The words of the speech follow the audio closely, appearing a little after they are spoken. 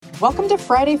Welcome to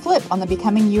Friday Flip on the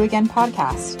Becoming You Again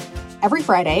podcast. Every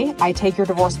Friday, I take your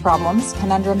divorce problems,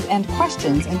 conundrums, and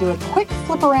questions and do a quick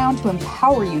flip around to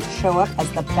empower you to show up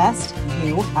as the best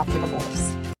you after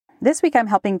divorce. This week, I'm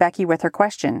helping Becky with her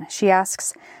question. She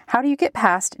asks, how do you get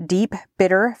past deep,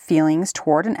 bitter feelings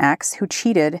toward an ex who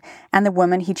cheated and the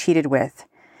woman he cheated with?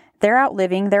 They're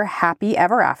outliving their happy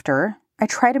ever after. I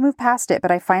try to move past it, but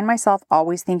I find myself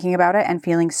always thinking about it and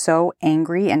feeling so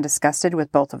angry and disgusted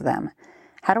with both of them.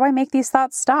 How do I make these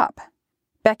thoughts stop?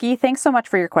 Becky, thanks so much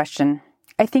for your question.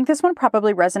 I think this one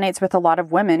probably resonates with a lot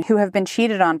of women who have been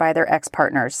cheated on by their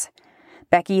ex-partners.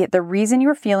 Becky, the reason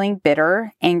you're feeling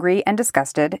bitter, angry, and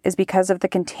disgusted is because of the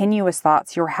continuous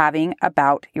thoughts you're having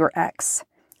about your ex.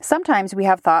 Sometimes we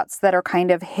have thoughts that are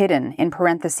kind of hidden in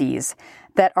parentheses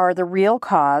that are the real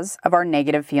cause of our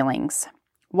negative feelings.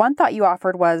 One thought you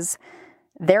offered was,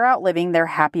 they're outliving their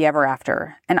happy ever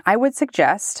after. And I would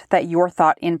suggest that your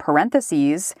thought in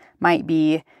parentheses might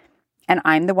be, and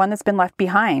I'm the one that's been left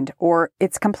behind, or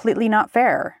it's completely not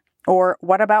fair, or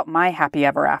what about my happy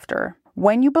ever after?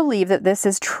 When you believe that this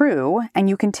is true and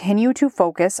you continue to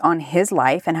focus on his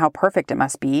life and how perfect it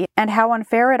must be and how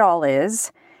unfair it all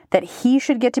is, that he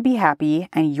should get to be happy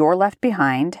and you're left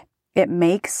behind, it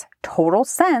makes total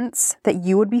sense that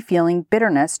you would be feeling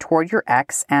bitterness toward your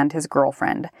ex and his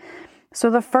girlfriend. So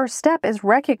the first step is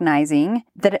recognizing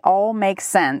that it all makes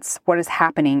sense what is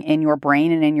happening in your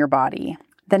brain and in your body.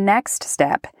 The next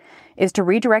step is to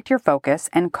redirect your focus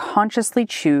and consciously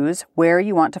choose where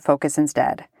you want to focus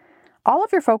instead. All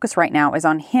of your focus right now is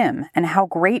on him and how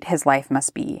great his life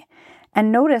must be.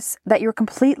 And notice that you're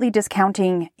completely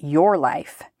discounting your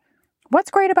life.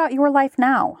 What's great about your life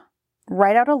now?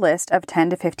 Write out a list of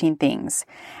 10 to 15 things.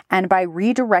 And by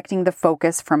redirecting the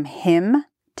focus from him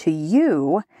to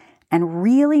you, and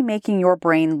really making your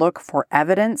brain look for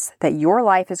evidence that your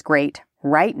life is great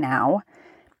right now,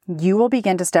 you will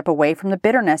begin to step away from the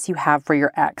bitterness you have for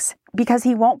your ex because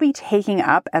he won't be taking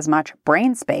up as much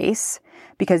brain space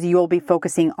because you will be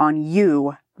focusing on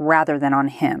you rather than on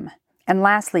him. And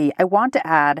lastly, I want to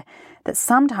add that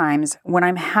sometimes when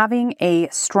I'm having a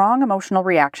strong emotional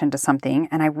reaction to something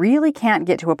and I really can't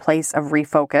get to a place of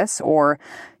refocus or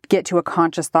get to a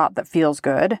conscious thought that feels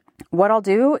good, what I'll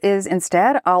do is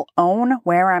instead I'll own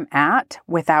where I'm at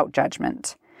without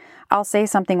judgment. I'll say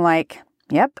something like,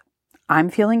 yep, I'm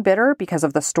feeling bitter because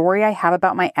of the story I have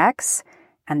about my ex,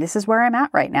 and this is where I'm at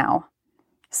right now.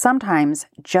 Sometimes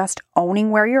just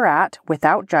owning where you're at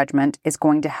without judgment is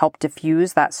going to help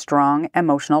diffuse that strong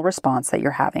emotional response that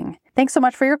you're having. Thanks so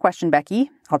much for your question,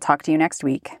 Becky. I'll talk to you next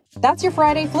week. That's your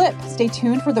Friday Flip. Stay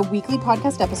tuned for the weekly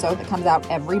podcast episode that comes out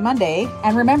every Monday.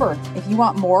 And remember, if you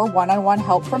want more one-on-one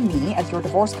help from me as your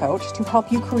divorce coach to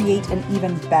help you create an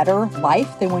even better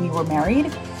life than when you were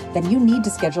married, then you need to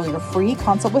schedule your free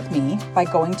consult with me by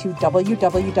going to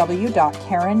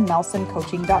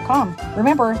www.KarenNelsonCoaching.com.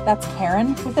 Remember, that's Karen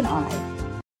with an I.